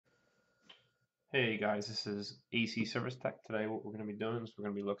Hey guys, this is AC Service Tech. Today what we're going to be doing is we're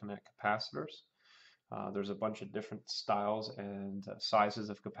going to be looking at capacitors. There's a bunch of different styles and sizes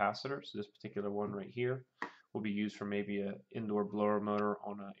of capacitors. This particular one right here will be used for maybe an indoor blower motor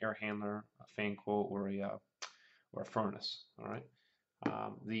on an air handler, a fan coil, or a furnace. All right.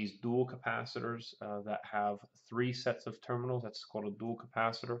 These dual capacitors that have three sets of terminals, that's called a dual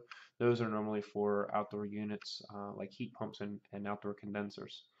capacitor. Those are normally for outdoor units like heat pumps and outdoor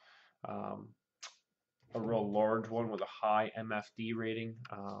condensers. Um, a real large one with a high MFD rating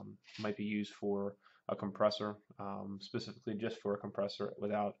might be used for a compressor, specifically just for a compressor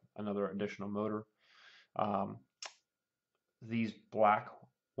without another additional motor. Um, these black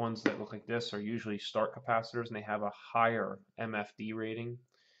ones that look like this are usually start capacitors and they have a higher MFD rating.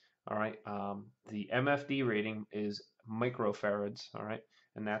 All right, the MFD rating is micro-farads, all right,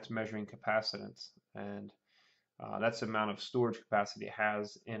 and that's measuring capacitance, and that's the amount of storage capacity it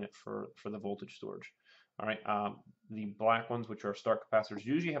has in it for the voltage storage. All right, the black ones, which are start capacitors,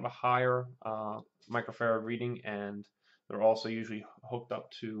 usually have a higher microfarad reading, and they're also usually hooked up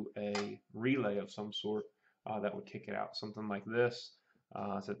to a relay of some sort that would kick it out. Something like this.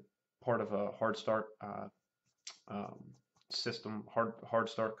 It's a part of a hard start um, system, hard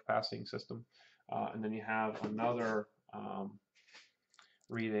start capacity system, and then you have another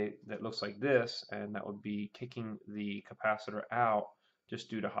relay that looks like this, and that would be kicking the capacitor out just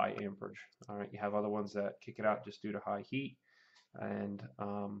due to high amperage. All right, you have other ones that kick it out just due to high heat, and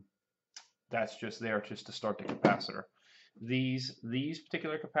that's just there just to start the capacitor. These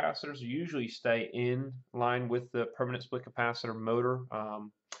particular capacitors usually stay in line with the permanent split capacitor motor.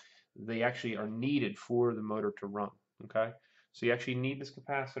 They actually are needed for the motor to run. Okay, so you actually need this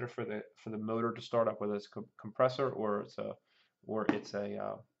capacitor for the motor to start up, whether it's a compressor or it's a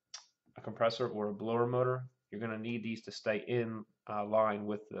compressor or a blower motor. You're going to need these to stay in line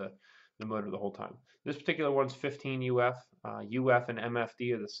with the motor the whole time. This particular one's 15 UF. UF and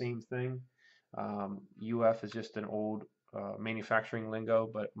MFD are the same thing. UF is just an old manufacturing lingo,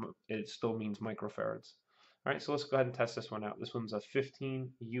 but it still means microfarads. All right, so let's go ahead and test this one out. This one's a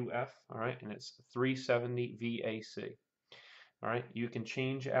 15 UF, all right, and it's 370 VAC. All right, you can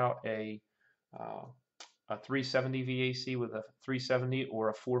change out uh, a 370 VAC with a 370 or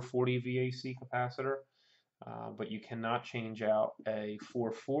a 440 VAC capacitor, but you cannot change out a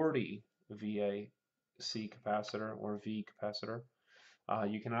 440 VAC capacitor or V capacitor.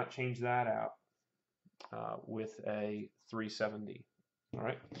 You cannot change that out with a 370. All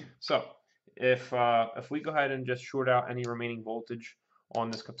right. So if we go ahead and just short out any remaining voltage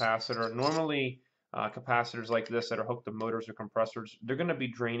on this capacitor, normally capacitors like this that are hooked to motors or compressors, they're going to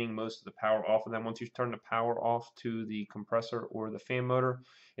be draining most of the power off of them. Once you turn the power off to the compressor or the fan motor,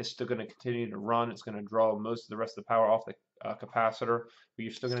 it's still going to continue to run. It's going to draw most of the rest of the power off the capacitor, but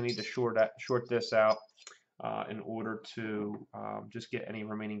you're still going to need to short this out in order to just get any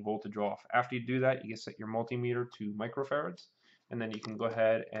remaining voltage off. After you do that, you can set your multimeter to microfarads, and then you can go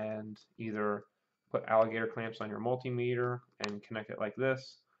ahead and either put alligator clamps on your multimeter and connect it like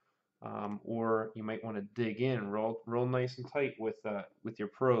this, or you might want to dig in real nice and tight with your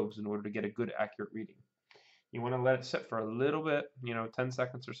probes in order to get a good accurate reading. You want to let it sit for a little bit, 10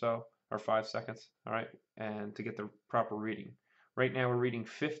 seconds or so, or 5 seconds, all right, and to get the proper reading. Right now we're reading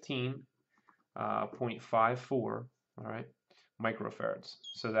 15.54, all right, microfarads.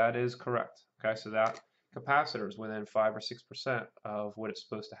 So that is correct. Okay, so that capacitor is within 5 or 6% of what it's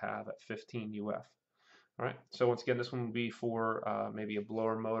supposed to have at 15 UF. All right, so once again, this one would be for maybe a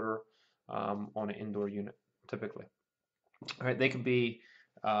blower motor on an indoor unit, typically. All right, they could be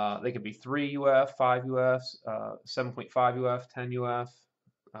 3 UF, 5 UF, 7.5 UF, 10 UF,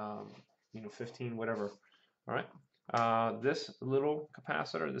 15, whatever. All right, this little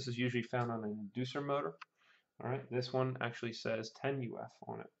capacitor, this is usually found on an inducer motor. All right, this one actually says 10 UF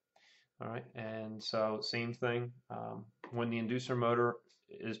on it. All right, and so same thing. When the inducer motor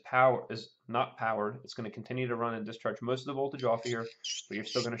is not powered, it's going to continue to run and discharge most of the voltage off of here, but you're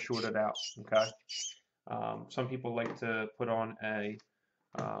still going to short it out. Okay. Some people like to put on a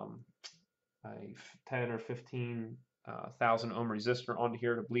 10 or 15 thousand ohm resistor onto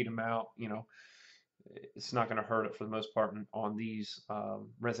here to bleed them out. It's not going to hurt it for the most part on these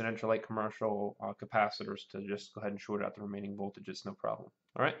residential light commercial capacitors to just go ahead and short out the remaining voltage. It's no problem.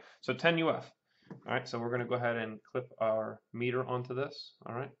 All right, so 10 UF. All right, so we're going to go ahead and clip our meter onto this.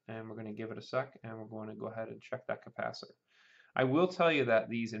 All right, and we're going to give it a sec, and we're going to go ahead and check that capacitor. I will tell you that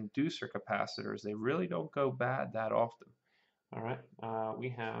these inducer capacitors, they really don't go bad that often. All right, we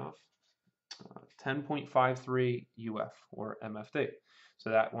have 10.53 UF or MFD, so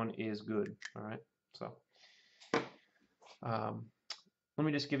that one is good. All right. So let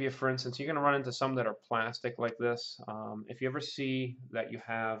me just give you, for instance, you're going to run into some that are plastic like this. If you ever see that you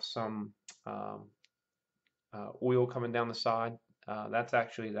have some oil coming down the side, that's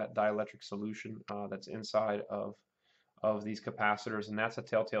actually that dielectric solution that's inside of these capacitors, and that's a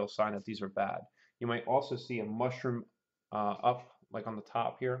telltale sign that these are bad. You might also see a mushroom up, like on the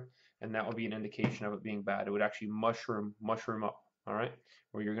top here, and that would be an indication of it being bad. It would actually mushroom up, all right,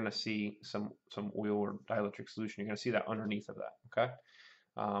 where you're going to see some oil or dielectric solution. You're going to see that underneath of that, okay?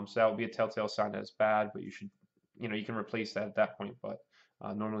 So that would be a telltale sign that it's bad, but you should, you can replace that at that point, but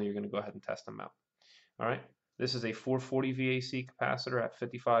normally you're going to go ahead and test them out. All right, this is a 440 VAC capacitor at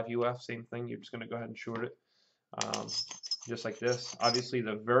 55 UF, same thing. You're just going to go ahead and short it just like this. Obviously,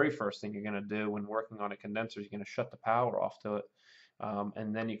 the very first thing you're going to do when working on a condenser is you're going to shut the power off to it,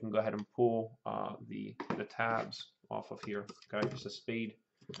 and then you can go ahead and pull the tabs off of here. Okay, just a spade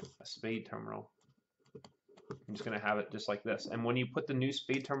terminal. I'm just going to have it just like this. And when you put the new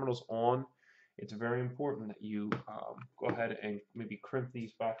spade terminals on, it's very important that you go ahead and maybe crimp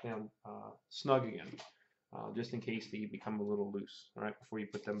these back down snug again, just in case they become a little loose, all right, before you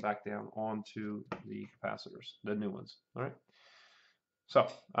put them back down onto the capacitors, the new ones, all right. So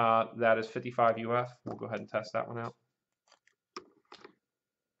that is 55 UF. We'll go ahead and test that one out.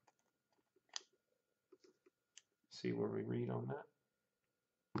 See where we read on that.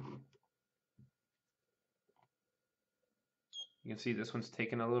 You can see this one's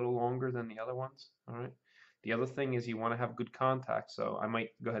taking a little longer than the other ones, all right. The other thing is you want to have good contact, so I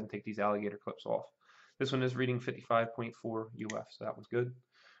might go ahead and take these alligator clips off. This one is reading 55.4 UF, so that one's good.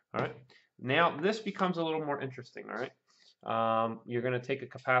 All right. Now this becomes a little more interesting. All right. You're going to take a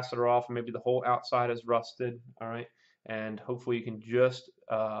capacitor off, maybe the whole outside is rusted. All right, and hopefully you can just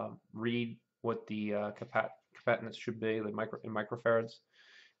read what the capacitance should be, like in micro-farads.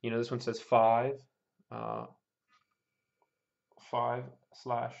 This one says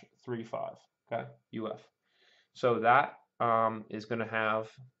 5/35. Okay, UF. So that is going to have,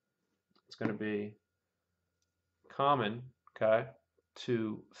 it's going to be common, okay,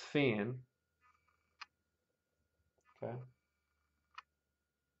 to fan, okay.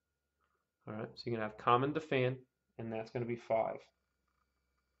 All right, so you're going to have common to fan, and that's going to be 5.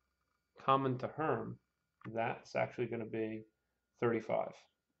 Common to Herm, that's actually going to be 35.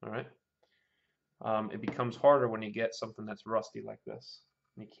 All right. It becomes harder when you get something that's rusty like this,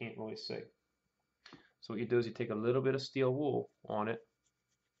 and you can't really see. So what you do is you take a little bit of steel wool on it,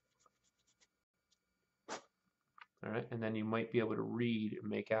 all right, and then you might be able to read and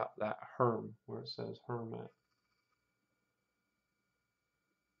make out that Herm, where it says Herm at.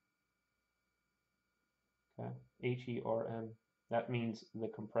 Okay, H-E-R-M, that means the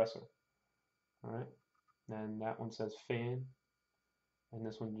compressor, all right. Then that one says fan, and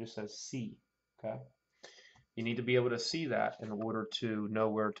this one just says C, okay. You need to be able to see that in order to know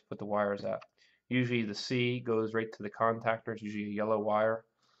where to put the wires at. Usually the C goes right to the contactor, it's usually a yellow wire,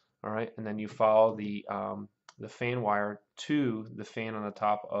 all right, and then you follow the fan wire to the fan on the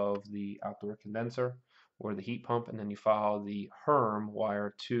top of the outdoor condenser or the heat pump, and then you follow the Herm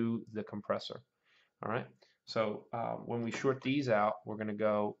wire to the compressor, all right. So when we short these out, we're going to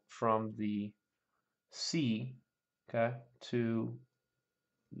go from the C, okay, to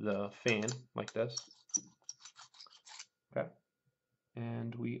the fan like this, okay,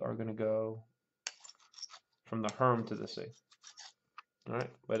 and we are going to go from the Herm to the C. All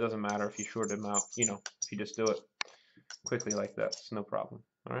right, but it doesn't matter if you short them out, if you just do it quickly like that, it's no problem.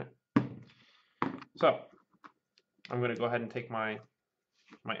 All right, so I'm going to go ahead and take my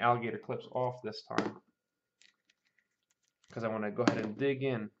alligator clips off this time because I want to go ahead and dig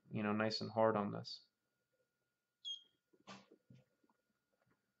in, nice and hard on this.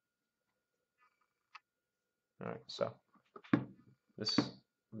 All right, so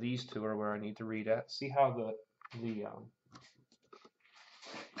these two are where I need to read at. See how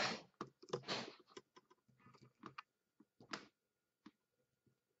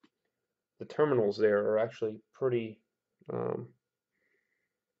the terminals there are actually pretty bad.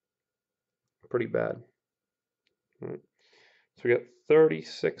 All right. So we got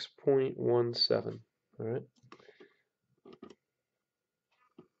 36.17. All right.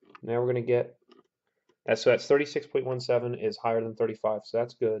 Now we're going to get so that's 36.17 is higher than 35, so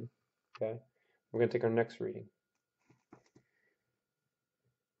that's good. Okay. We're going to take our next reading.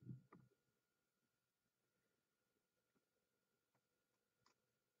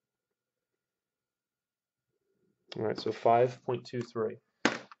 All right, so 5.23.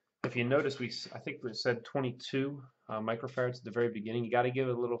 If you notice, I think we said 22 microfarads at the very beginning. You got to give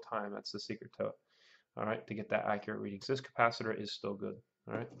it a little time. That's the secret to it. All right, to get that accurate reading. So this capacitor is still good.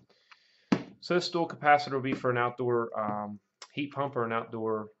 All right. So this dual capacitor will be for an outdoor heat pump or an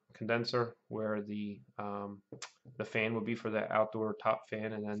outdoor condenser, where the fan will be for the outdoor top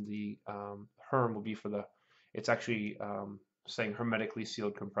fan, and then the herm will be for the, it's actually saying hermetically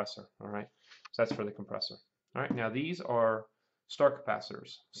sealed compressor. All right, so that's for the compressor. All right, now these are start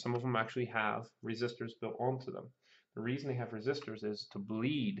capacitors. Some of them actually have resistors built onto them. The reason they have resistors is to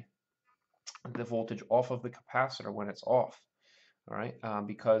bleed the voltage off of the capacitor when it's off. All right,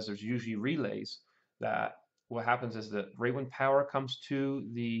 because there's usually relays that what happens is that right when power comes to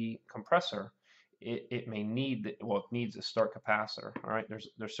the compressor, it may need, well, it needs a start capacitor. All right,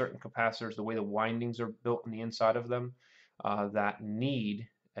 there's certain capacitors, the way the windings are built on the inside of them, that need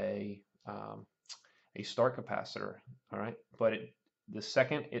a start capacitor. All right, but the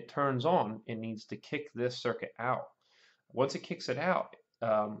second it turns on, it needs to kick this circuit out. Once it kicks it out,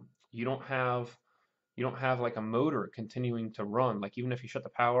 you don't have like a motor continuing to run. Like even if you shut the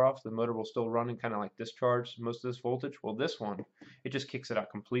power off, the motor will still run and kind of like discharge most of this voltage. Well, this one, it just kicks it out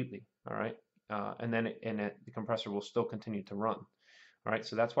completely. All right, and then the compressor will still continue to run. All right,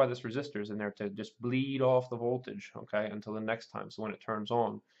 so that's why this resistor is in there, to just bleed off the voltage, okay, until the next time. So when it turns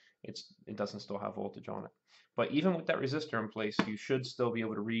on, it doesn't still have voltage on it. But even with that resistor in place, you should still be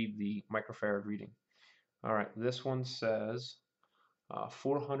able to read the microfarad reading. All right, this one says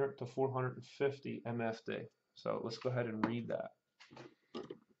 400 to 450 MFD. So let's go ahead and read that.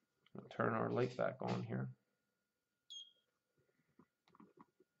 I'll turn our light back on here.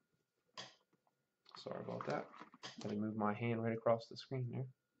 Sorry about that. Let me move my hand right across the screen there.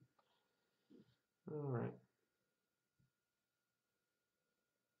 All right.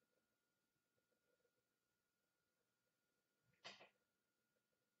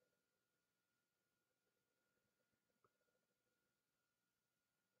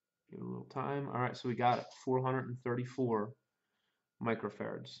 Give it a little time. All right, so we got it, 434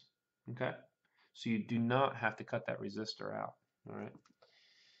 microfarads. Okay, so you do not have to cut that resistor out. All right.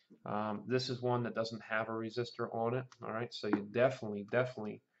 This is one that doesn't have a resistor on it. All right, so you definitely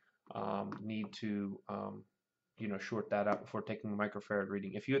need to short that out before taking a microfarad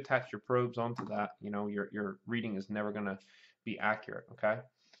reading. If you attach your probes onto that, your reading is never going to be accurate. Okay,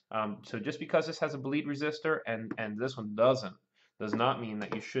 so just because this has a bleed resistor and this one does not mean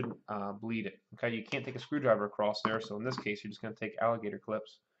that you shouldn't bleed it. Okay, you can't take a screwdriver across there. So in this case, you're just going to take alligator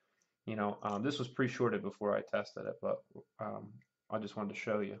clips. This was pre-shorted before I tested it, but I just wanted to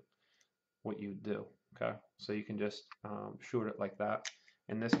show you what you do. Okay, so you can just short it like that.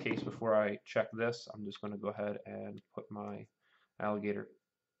 In this case, before I check this, I'm just going to go ahead and put my alligator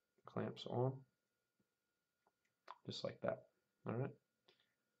clamps on, just like that. All right.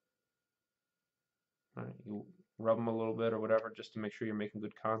 All right, you rub them a little bit or whatever just to make sure you're making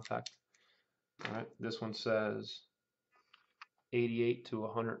good contact. All right, this one says 88 to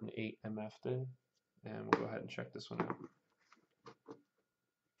 108 MFD, and we'll go ahead and check this one out.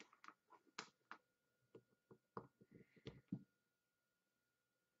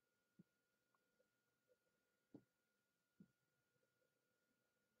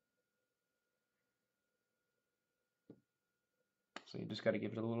 So you just got to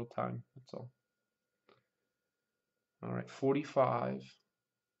give it a little time, that's all. All right, 45.3.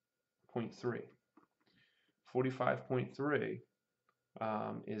 45.3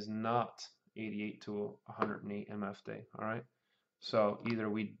 is not 88 to 108 MFD. All right, so either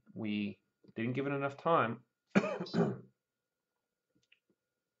we didn't give it enough time,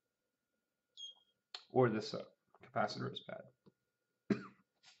 or this capacitor is bad.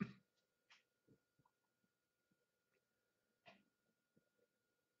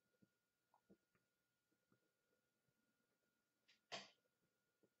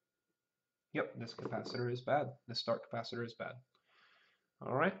 Yep, this capacitor is bad. This start capacitor is bad.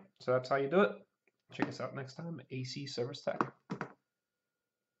 All right, so that's how you do it. Check us out next time at AC Service Tech.